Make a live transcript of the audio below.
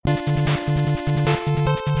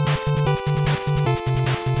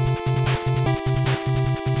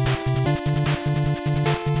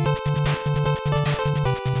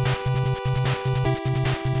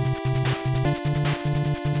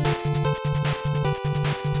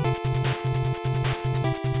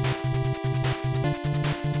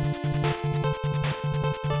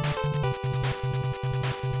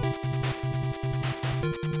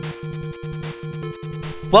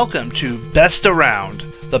Welcome to Best Around,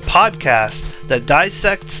 the podcast that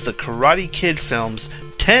dissects the Karate Kid films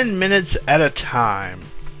 10 minutes at a time.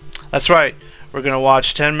 That's right, we're going to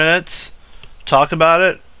watch 10 minutes, talk about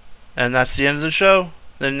it, and that's the end of the show.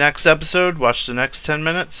 The next episode, watch the next 10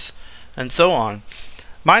 minutes, and so on.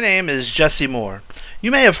 My name is Jesse Moore.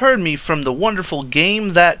 You may have heard me from the wonderful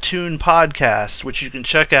Game That Tune podcast, which you can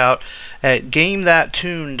check out at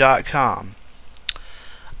GameThatTune.com.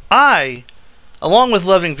 Along with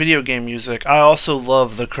loving video game music, I also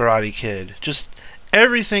love The Karate Kid. Just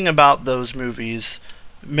everything about those movies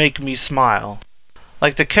make me smile.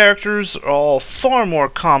 Like, the characters are all far more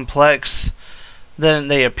complex than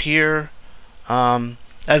they appear.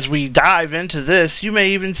 As we dive into this, you may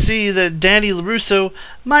even see that Danny LaRusso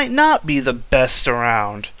might not be the best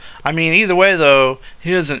around. I mean, either way though,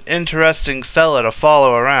 he is an interesting fella to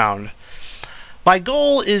follow around. My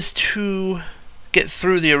goal is to get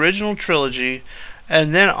through the original trilogy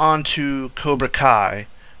and then on to Cobra Kai,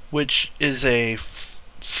 which is a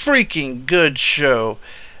freaking good show.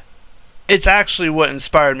 It's actually what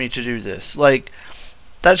inspired me to do this. Like,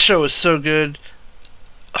 that show is so good.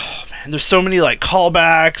 Oh man, there's so many like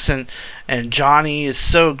callbacks, and Johnny is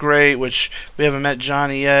so great, which we haven't met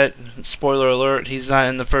Johnny yet. Spoiler alert, he's not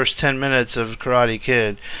in the first 10 minutes of Karate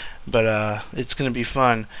Kid, but it's gonna be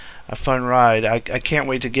fun, a fun ride. I can't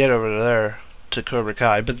wait to get over there to Cobra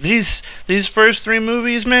Kai. But these first three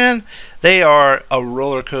movies, man, they are a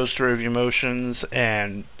roller coaster of emotions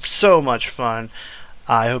and so much fun.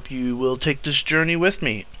 I hope you will take this journey with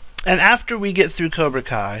me. And after we get through Cobra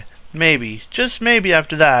Kai, maybe, just maybe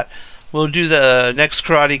after that, we'll do the next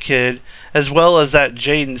Karate Kid, as well as that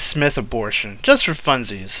Jaden Smith abortion, just for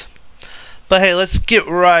funsies. But hey, let's get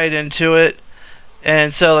right into it.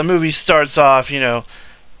 And so the movie starts off,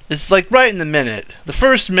 it's like right in the minute. The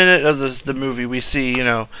first minute of the movie, we see,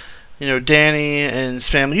 Danny and his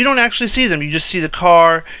family. You don't actually see them. You just see the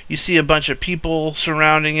car. You see a bunch of people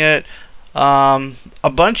surrounding it. A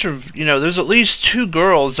bunch of, there's at least two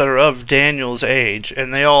girls that are of Daniel's age,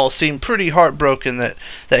 and they all seem pretty heartbroken that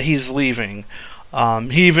he's leaving.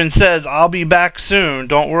 He even says, "I'll be back soon.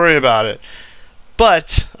 Don't worry about it."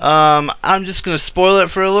 But I'm just going to spoil it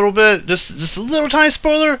for a little bit. Just a little tiny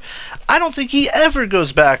spoiler. I don't think he ever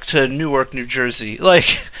goes back to Newark, New Jersey.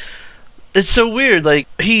 Like, it's so weird. Like,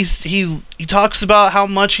 he talks about how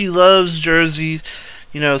much he loves Jersey,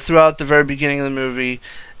 throughout the very beginning of the movie,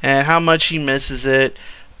 and how much he misses it.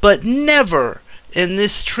 But never in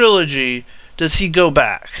this trilogy does he go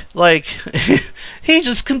back. Like, he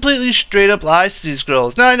just completely straight up lies to these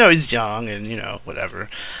girls. Now, I know he's young and, whatever.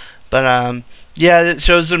 But, yeah, it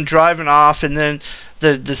shows them driving off, and then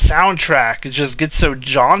the soundtrack, it just gets so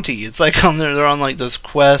jaunty. It's like they're on like this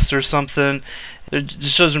quest or something. It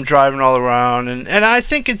just shows them driving all around, and I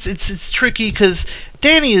think it's tricky because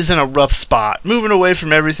Danny is in a rough spot, moving away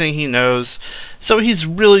from everything he knows. So he's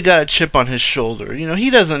really got a chip on his shoulder. He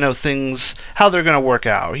doesn't know things, how they're going to work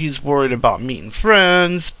out. He's worried about meeting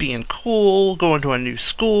friends, being cool, going to a new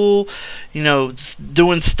school, just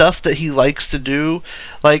doing stuff that he likes to do.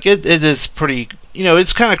 Like, it is pretty,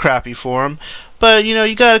 it's kind of crappy for him. But,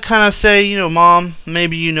 you got to kind of say, Mom,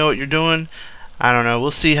 maybe you know what you're doing. I don't know. We'll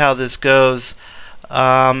see how this goes.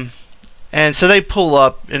 And so they pull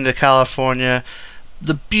up into California.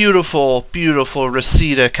 The beautiful, beautiful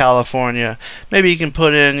Reseda, California. Maybe you can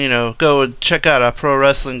put in, go check out a Pro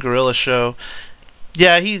Wrestling Guerrilla show.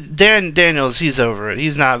 Yeah, Daniels, he's over it.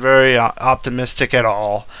 He's not very optimistic at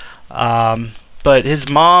all. But his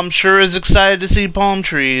mom sure is excited to see palm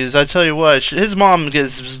trees. I tell you what, his mom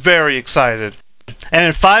gets very excited. And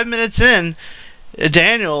in 5 minutes in,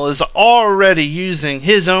 Daniel is already using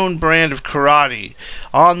his own brand of karate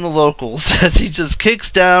on the locals as he just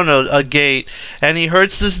kicks down a gate and he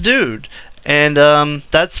hurts this dude. And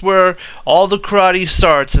that's where all the karate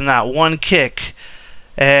starts, in that one kick.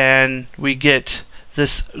 And we get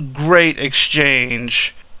this great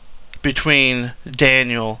exchange between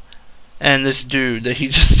Daniel and this dude that he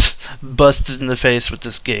just busted in the face with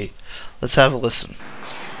this gate. Let's have a listen.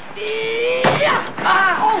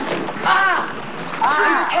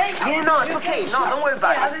 Yeah, no, it's okay. No, don't worry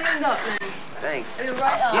about it. How's it end up, man? Thanks. Are you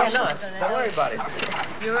right? Yeah, no, don't worry about it.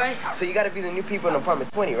 You right? So you gotta be the new people in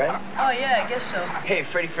apartment 20, right? Oh, yeah, I guess so. Hey,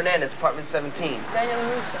 Freddie Fernandez, apartment 17. Daniel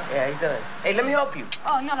LaRusso. Yeah, how you doing? Hey, let me help you.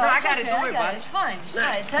 Oh, no, I it's got it. okay. Don't worry about it. It's fine. It's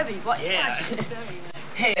fine. It's heavy. What? Yeah. It's heavy, man.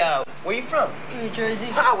 Hey, where you from? New Jersey.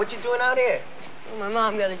 Ah, what you doing out here? Well, my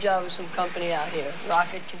mom got a job with some company out here.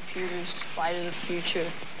 Rocket Computers, Flight of the Future.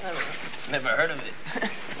 I don't know. Never heard of it.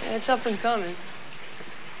 Yeah, it's up and coming.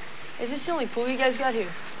 Is this the only pool you guys got here?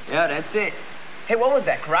 Yeah, that's it. Hey, what was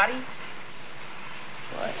that, karate?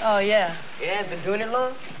 What? Oh, yeah. Yeah, been doing it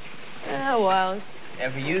long? A while.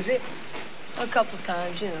 Ever use it? A couple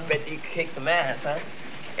times, you know. Bet you could kick some ass, huh?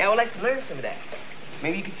 Yeah, I would like to learn some of that.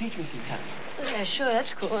 Maybe you could teach me sometime. Yeah, sure,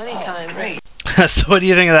 that's cool. Anytime. Oh, great. So what do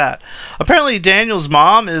you think of that? Apparently Daniel's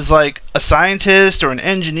mom is like a scientist or an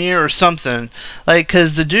engineer or something. Like,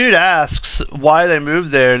 because the dude asks why they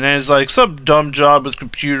moved there, and then he's like, some dumb job with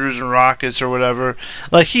computers and rockets or whatever.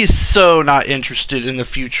 Like, he's so not interested in the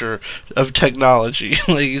future of technology.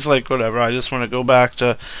 Like, he's like, whatever, I just want to go back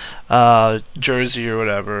to Jersey or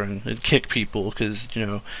whatever and kick people, because, you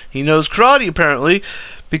know, he knows karate apparently.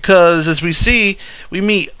 Because as we see, we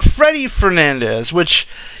meet Freddy Fernandez, which,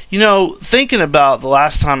 you know, thinking about the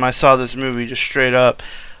last time I saw this movie just straight up,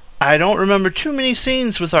 I don't remember too many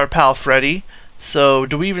scenes with our pal Freddy. So,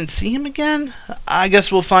 do we even see him again? I guess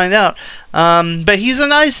we'll find out. But he's a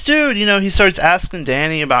nice dude. You know, he starts asking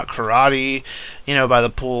Danny about karate, you know, by the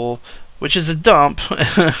pool, which is a dump.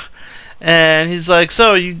 And he's like,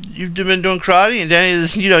 so, you've been doing karate? And Danny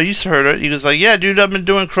is, you know, you heard it. He was like, yeah, dude, I've been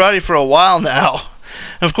doing karate for a while now.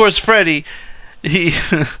 And of course, Freddy, he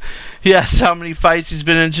asks how many fights he's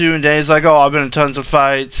been into, and Danny's like, oh, I've been in tons of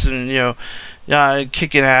fights, and, you know,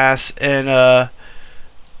 kicking ass. And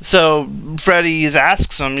so Freddy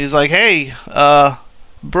asks him, he's like, hey,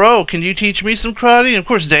 bro, can you teach me some karate? And of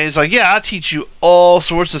course, Danny's like, yeah, I'll teach you all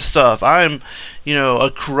sorts of stuff. I'm, you know, a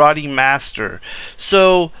karate master.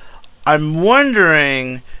 So I'm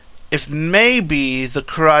wondering if maybe the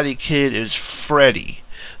Karate Kid is Freddy.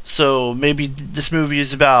 So maybe this movie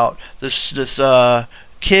is about this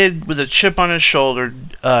kid with a chip on his shoulder,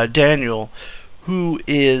 Daniel, who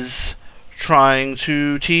is trying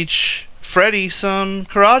to teach Freddy some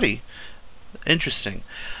karate. Interesting.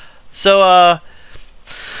 So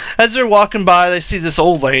as they're walking by, they see this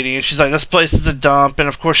old lady, and she's like, this place is a dump. And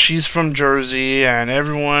of course, she's from Jersey, and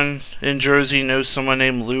everyone in Jersey knows someone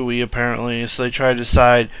named Louie, apparently. So they try to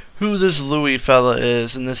decide who this Louie fella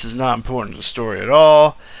is, and this is not important to the story at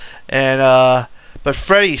all. And but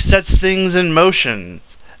Freddy sets things in motion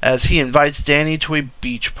as he invites Danny to a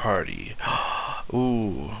beach party.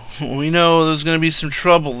 Ooh, we know there's going to be some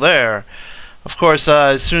trouble there. Of course,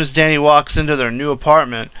 as soon as Danny walks into their new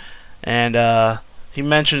apartment, and he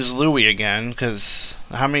mentions Louie again, because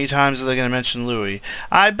how many times are they going to mention Louie?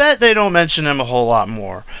 I bet they don't mention him a whole lot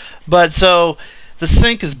more. But so the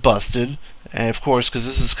sink is busted, and of course, because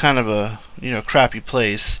this is kind of a, you know, crappy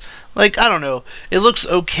place. Like, I don't know, it looks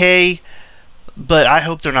okay, but I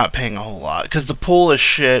hope they're not paying a whole lot, because the pool is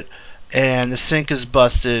shit, and the sink is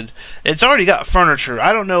busted. It's already got furniture.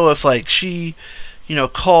 I don't know if, like, she, you know,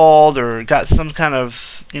 called or got some kind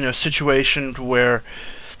of, you know, situation where,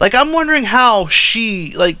 like, I'm wondering how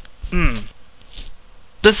she, like,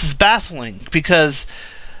 this is baffling, because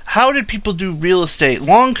how did people do real estate,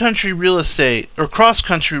 long country real estate, or cross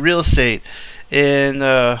country real estate in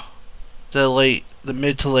the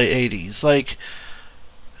mid to late 80s? Like,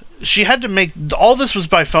 she had to make, all this was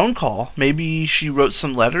by phone call. Maybe she wrote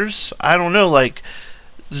some letters. I don't know, like,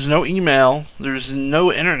 there's no email, there's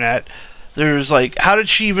no internet. There's, like, how did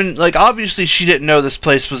she even, like, obviously she didn't know this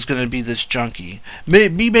place was going to be this junky.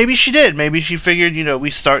 Maybe she did. Maybe she figured, you know,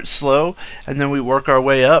 we start slow and then we work our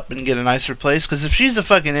way up and get a nicer place. Because if she's a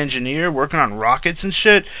fucking engineer working on rockets and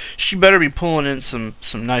shit, she better be pulling in some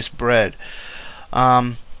nice bread.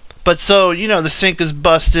 But so, you know, the sink is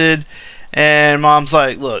busted, and Mom's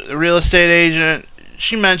like, look, the real estate agent,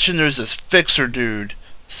 she mentioned there's this fixer dude,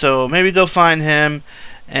 so maybe go find him,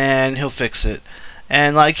 and he'll fix it.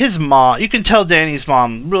 And, like, his mom, you can tell Danny's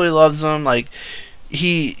mom really loves him. Like,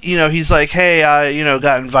 he, you know, he's like, hey, I, you know,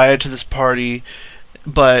 got invited to this party,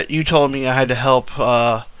 but you told me I had to help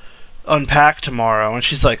unpack tomorrow. And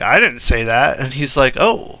she's like, I didn't say that. And he's like,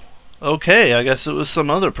 oh, okay, I guess it was some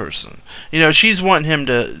other person. You know, she's wanting him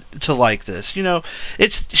to like this. You know,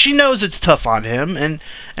 she knows it's tough on him, and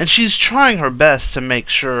she's trying her best to make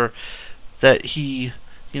sure that he,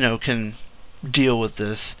 you know, can deal with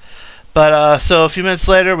this. But, so a few minutes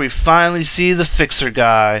later, we finally see the fixer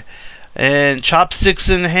guy, and chopsticks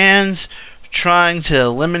in hands, trying to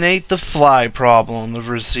eliminate the fly problem of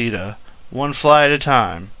Rosita, one fly at a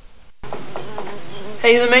time.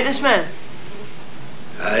 Hey, you the maintenance man?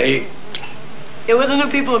 Aye. Yeah, we're the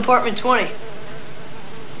new people in apartment 20.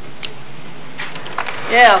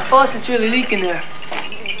 Yeah, our faucet's really leaking there.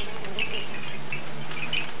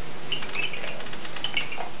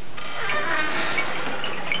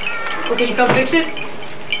 Well, can you come fix it?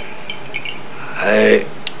 Aye.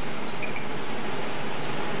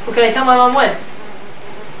 Well, can I tell my mom when?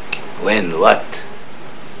 When what?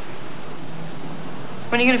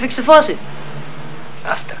 When are you gonna fix the faucet?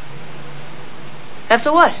 After.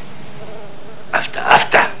 After what? After.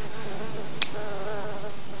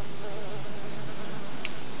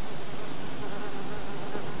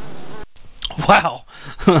 wow,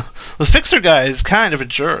 the Fixer guy is kind of a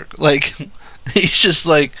jerk. Like, he's just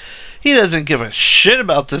like, he doesn't give a shit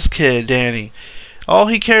about this kid, Danny. All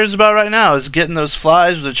he cares about right now is getting those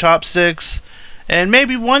flies with the chopsticks. And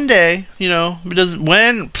maybe one day, you know, he doesn't,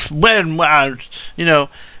 you know,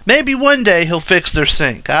 maybe one day he'll fix their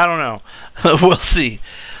sink. I don't know. We'll see.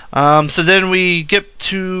 So then we get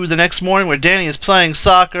to the next morning where Danny is playing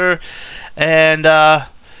soccer, and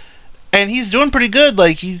he's doing pretty good.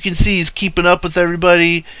 Like, you can see he's keeping up with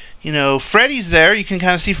everybody. You know, Freddy's there. You can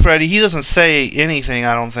kind of see Freddy. He doesn't say anything,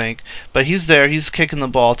 I don't think, but he's there. He's kicking the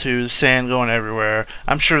ball too. Sand going everywhere.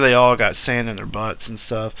 I'm sure they all got sand in their butts and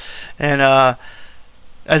stuff. And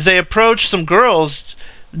as they approach some girls,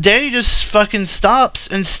 Danny just fucking stops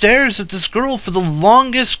and stares at this girl for the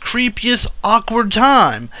longest, creepiest, awkward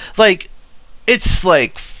time. Like, it's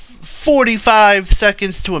like 45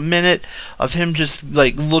 seconds to a minute of him just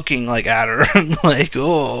like looking like at her and like,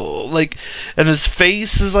 oh, like, and his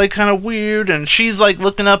face is like kind of weird, and she's like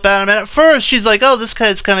looking up at him, and at first she's like, oh, this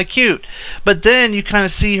guy's kind of cute, but then you kind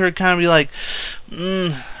of see her kind of be like,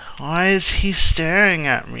 why is he staring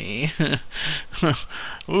at me?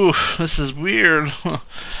 Ooh, this is weird.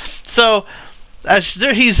 So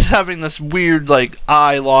he's having this weird, like,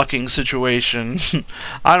 eye-locking situation.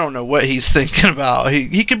 I don't know what he's thinking about.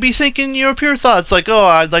 He could be thinking, you know, pure thoughts, like, oh,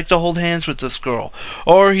 I'd like to hold hands with this girl.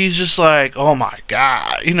 Or he's just like, oh my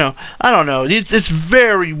god, you know, I don't know. It's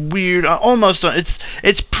very weird. Almost,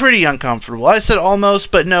 it's pretty uncomfortable. I said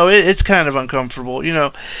almost, but no, it's kind of uncomfortable, you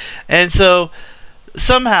know. And so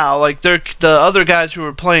somehow, like, the other guys who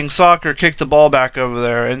were playing soccer kicked the ball back over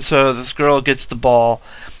there, and so this girl gets the ball,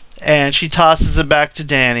 and she tosses it back to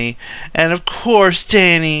Danny. And of course,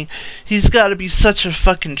 Danny, he's got to be such a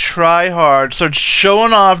fucking try-hard, starts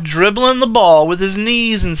showing off, dribbling the ball with his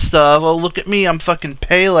knees and stuff. Oh, look at me, I'm fucking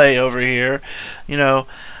Pele over here, you know.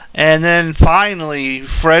 And then finally,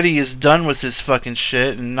 Freddy is done with his fucking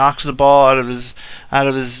shit and knocks the ball out of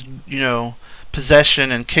his you know, possession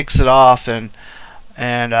and kicks it off, and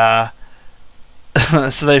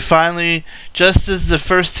so they finally, just as the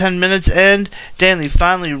first 10 minutes end, Danny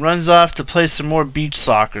finally runs off to play some more beach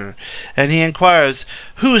soccer, and he inquires,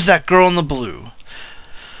 who is that girl in the blue?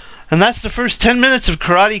 And that's the first 10 minutes of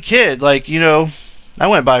Karate Kid. Like, you know, I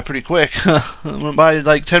went by pretty quick. I went by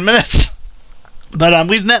like 10 minutes. But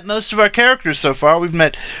we've met most of our characters so far. We've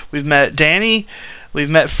met Danny, we've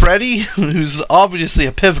met Freddy, who's obviously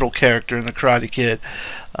a pivotal character in the Karate Kid.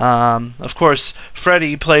 Of course,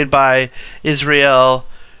 Freddy, played by Israel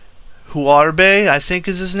Huarbe, I think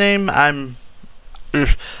is his name.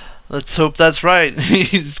 Let's hope that's right.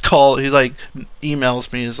 He like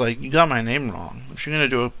emails me. He's like, you got my name wrong. If you're gonna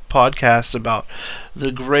do a podcast about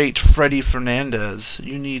the great Freddy Fernandez,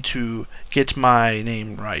 you need to get my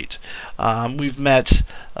name right. We've met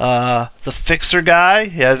the Fixer guy.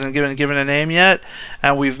 He hasn't given a name yet,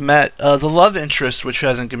 and we've met the love interest, which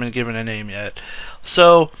hasn't given a name yet.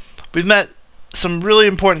 So we've met some really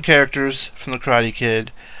important characters from the Karate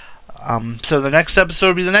Kid. So the next episode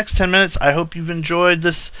will be the next 10 minutes. I hope you've enjoyed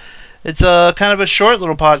this. It's a kind of a short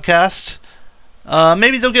little podcast.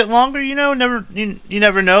 Maybe they'll get longer, you know. You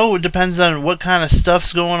never know. It depends on what kind of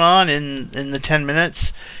stuff's going on in the 10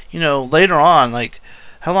 minutes. You know, later on, like,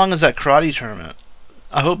 how long is that karate tournament?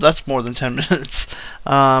 I hope that's more than 10 minutes.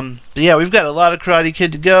 But yeah, we've got a lot of Karate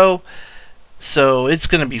Kid to go, so it's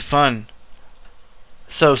gonna be fun.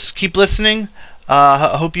 So keep listening.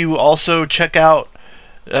 I hope you also check out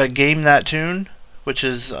Game That Tune, which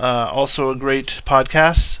is also a great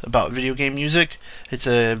podcast about video game music. It's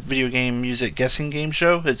a video game music guessing game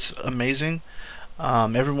show. It's amazing.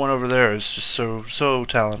 Everyone over there is just so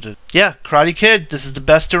talented. Yeah, Karate Kid, this is the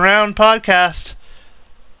best around podcast.